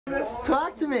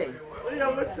Talk to me.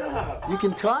 Yo, what's up? You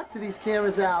can talk to these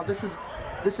cameras, Al. This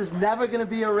is never going to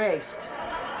be erased.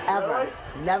 Ever. Really?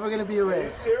 Never going to be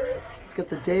erased. Are you serious? It's got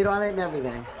the date on it and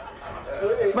everything.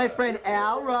 It's my friend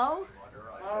Al Rowe.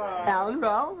 Alan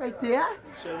Rowe, right there.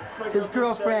 His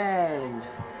girlfriend,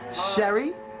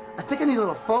 Sherry. I think I need a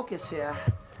little focus here.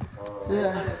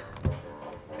 Yeah.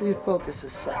 Let me focus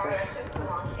this sucker.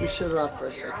 We shut it off for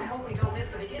a second.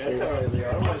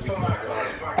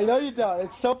 I know you don't.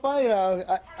 It's so funny though.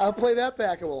 I'll play that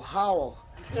back and we'll howl.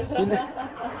 Wait a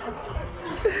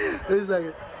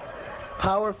second.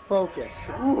 Power focus.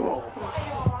 Ooh.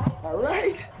 All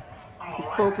right.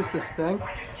 Focus this thing.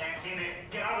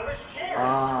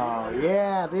 Oh,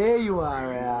 yeah, there you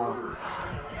are, Al.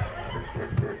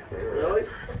 Really?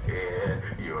 Yeah,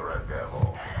 you're a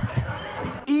devil.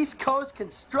 East Coast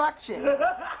Construction.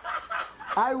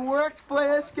 I worked for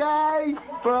this guy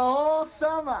for a whole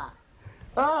summer.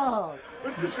 Oh.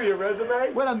 What's this for your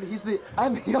resume? What? I'm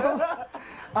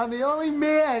the only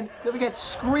man to ever get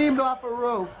screamed off a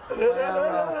roof.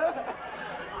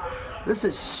 This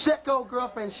is sicko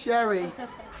girlfriend Sherry,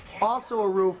 also a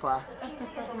roofer.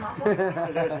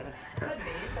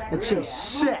 And she's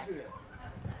sick.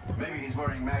 Maybe he's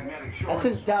wearing magnetic shorts.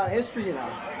 That's in down history, you know.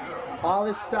 All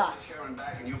this stuff. Sharon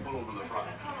back and you pull over the front.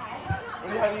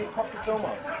 How do you pop the film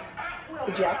up?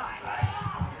 Eject.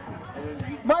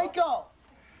 Michael!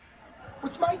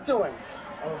 What's Mike doing?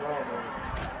 Oh,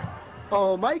 no.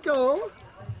 Oh, Michael!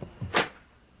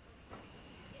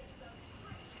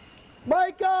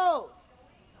 Michael!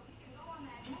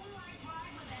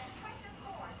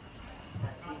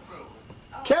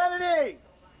 Kennedy!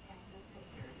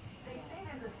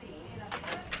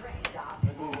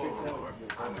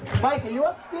 Mike, are you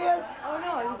upstairs? Oh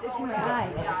no, it was itching my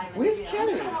eye. Where's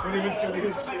Kennedy? When he had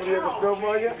the film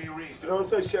on you? And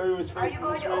also Sherry was first in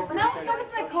this room. No, it's not with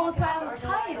my cold, so I was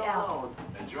tired, Al.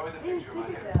 Enjoy the I didn't picture, think my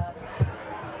of dear. that.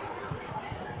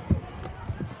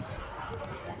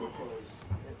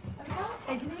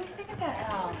 I didn't even think of that,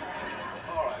 Al.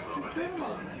 All right, Robert, have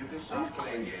fun. You can start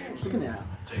playing games. Look at that.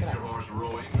 Take your horse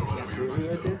rowing or whatever you're going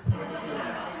to do.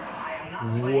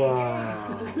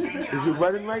 Wow. Is it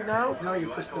running right now? No, you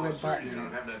push the red button. You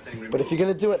don't have that thing removed. But if you're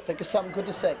going to do it, think of something good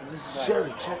to say. 'Cause this is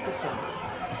Sherry, check this out.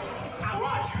 Now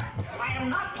watch. I am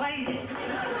not playing.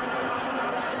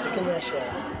 Look in there,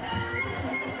 Sherry.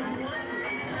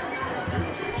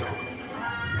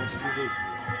 Watch TV.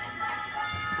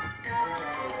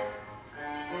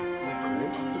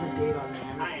 Put the date on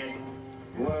there.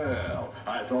 Well,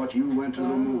 I thought you went to the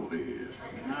movies.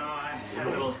 No, I had a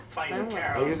little fight with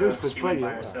Carol. All you do is push play. Is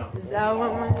that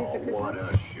what one for Christmas? What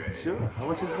a shame. Sure. How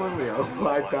much is one reel?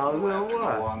 5,000 or Go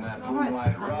what? on that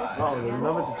moonlight ride. Oh, the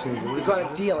numbers are changing. We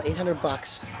got a deal, $800. I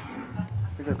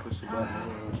think I pushed the button.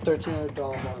 It's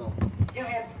 $1,300 model. You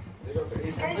had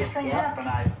the strangest thing happen.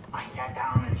 I sat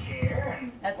down in a chair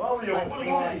and That's what do you good.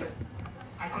 want?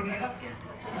 I couldn't help you.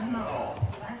 No.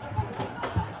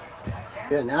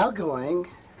 We're now going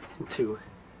to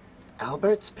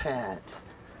Albert's pad.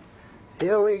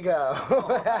 Here we go.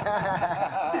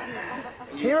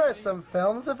 Here are some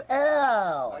films of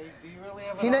Al.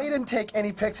 He didn't take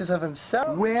any pictures of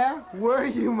himself. Where were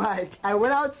you, Mike? I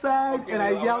went outside and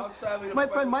I yelled. It's my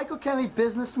friend Michael Kennedy,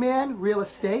 businessman, real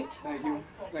estate. Thank you.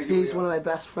 He's one of my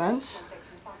best friends.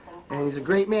 And he's a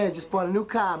great man. He just bought a new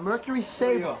car, Mercury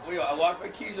Sabre. I locked my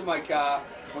keys in my car,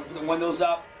 put the windows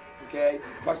up, okay?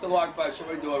 Pressed the lock button, shut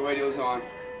my door, radio's on.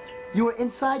 You were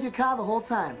inside your car the whole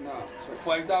time? No. So I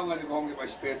flagged down, I'm gonna go home and get my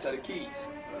spare set of keys.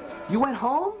 You went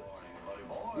home?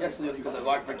 Yes, Leo, because I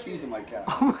locked my keys in my car.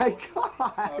 Oh my God.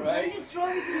 All right? You just drove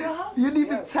me to your house? You didn't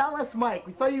even Yes. tell us, Mike.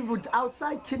 We thought you were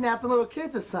outside kidnapping little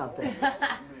kids or something.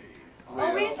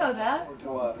 Oh, we didn't know that.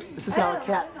 What? This is our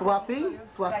cat, Fluffy. Back to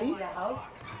Fluffy. the house.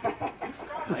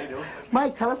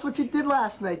 Mike, tell us what you did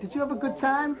last night. Did you have a good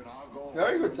time?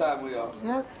 Very good time, Leo.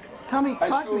 Yeah? Tell me, High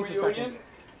talk to school me for a second.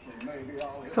 reunion?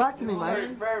 Talk to me, Mike.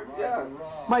 Yeah.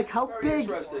 Mike, how Very big?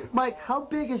 interesting. Mike, how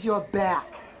big is your back?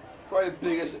 Probably the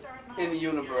biggest in the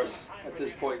universe at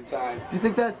this point in time. Do you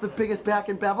think that's the biggest back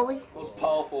in Beverly? Most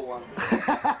powerful one.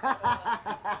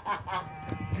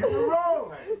 Keep it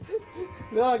rolling.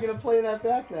 No, I'm gonna play that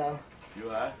back now. You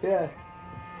are? Yeah.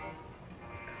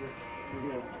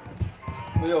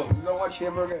 Leo, you gonna watch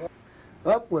Hamburger?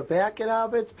 Oh, we're back at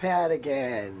Albert's pad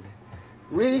again.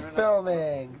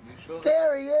 Refilming.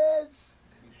 There he is.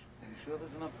 You sure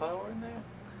there's enough power in there?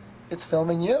 It's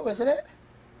filming you, isn't it?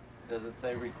 Does it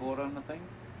say record on the thing?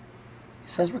 It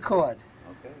says record.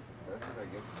 Okay, that's it, I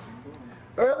guess.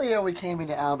 Earlier we came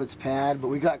into Albert's pad, but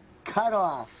we got cut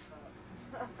off.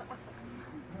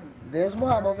 There's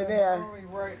Mom over there.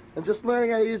 I'm just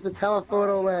learning how to use the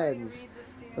telephoto lens.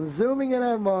 I'm zooming in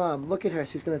on Mom. Look at her.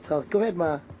 She's going to tell. Go ahead,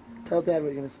 Ma. Tell Dad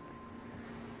what you're going to say.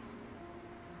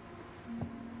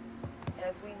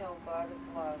 As we know, God is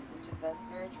love, which is our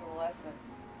spiritual essence.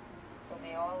 So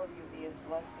may all of you be as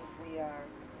blessed as we are,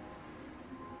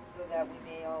 so that we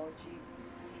may all achieve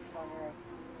peace on earth.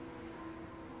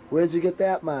 Where did you get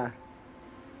that, Ma?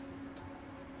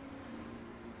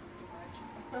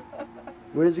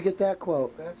 Where did you get that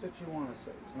quote? That's what you want to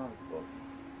say. It's not a book.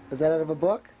 Is that out of a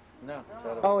book? No. It's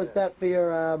out of Oh, a is book. that for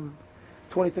your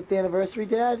 25th anniversary,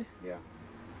 Dad? Yeah.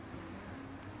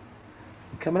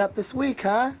 Coming up this week,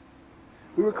 huh?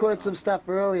 We recorded some stuff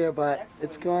earlier, but Next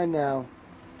it's week. gone now.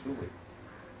 2 weeks.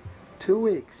 2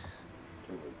 weeks.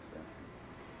 2 weeks, yeah.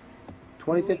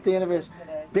 25th anniversary.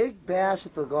 Today. Big bash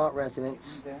at the Gaunt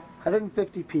residence.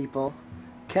 150 people.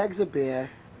 Kegs of beer.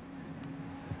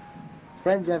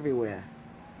 Friends everywhere.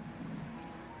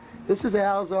 This is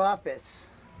Al's office.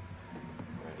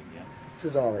 Right again. This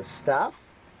is all his stuff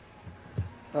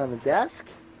on the desk.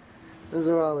 Those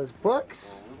are all his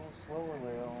books. A little slower,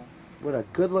 Leo. What a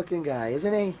good-looking guy,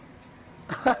 isn't he?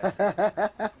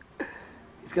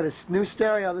 He's got a new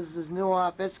stereo. This is his new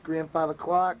office. Grandfather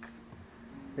clock.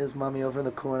 There's Mommy over in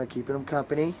the corner keeping him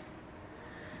company.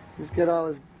 He's got all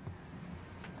his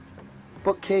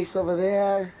bookcase over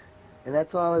there. And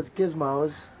that's all his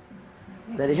gizmos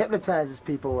that he hypnotizes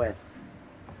people with.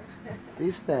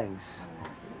 These things.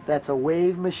 That's a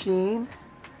wave machine,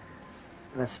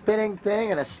 and a spinning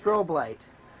thing, and a strobe light.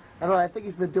 I don't know, I think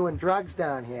he's been doing drugs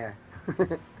down here.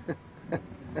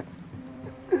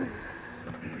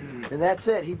 And that's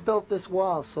it. He built this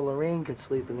wall so Lorraine could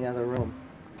sleep in the other room.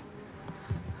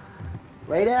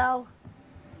 Right, Al?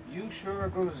 You sure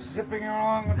go zipping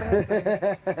along with that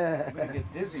thing. I'm going to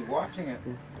get dizzy watching it.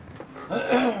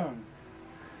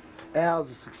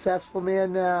 Al's a successful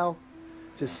man now.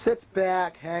 Just sits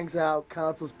back, hangs out,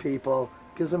 counsels people,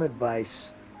 gives them advice.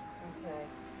 Okay.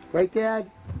 Right,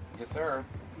 Dad? Yes, sir.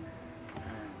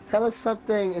 Tell us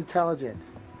something intelligent.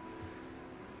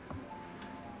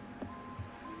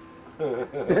 Oh.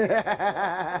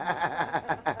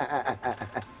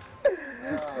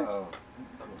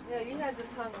 Yeah, you had this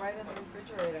hung right in the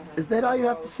refrigerator, honey. Is that all you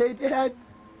have to say, Dad?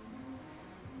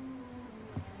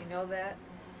 You know that?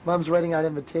 Mom's writing out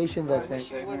invitations, I I wish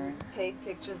think. you would take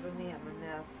pictures of me. I'm a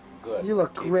mess. Good. You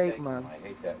look Keep great, taking Mom. them. I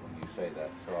hate that when you say that,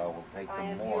 so I will take I them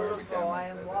am more every beautiful. time I I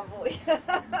am say lovely.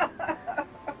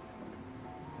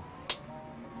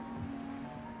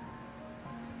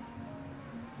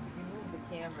 You move the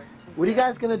camera too What are you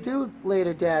fast. guys gonna do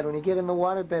later, Dad, when you get in the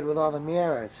waterbed with all the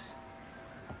mirrors?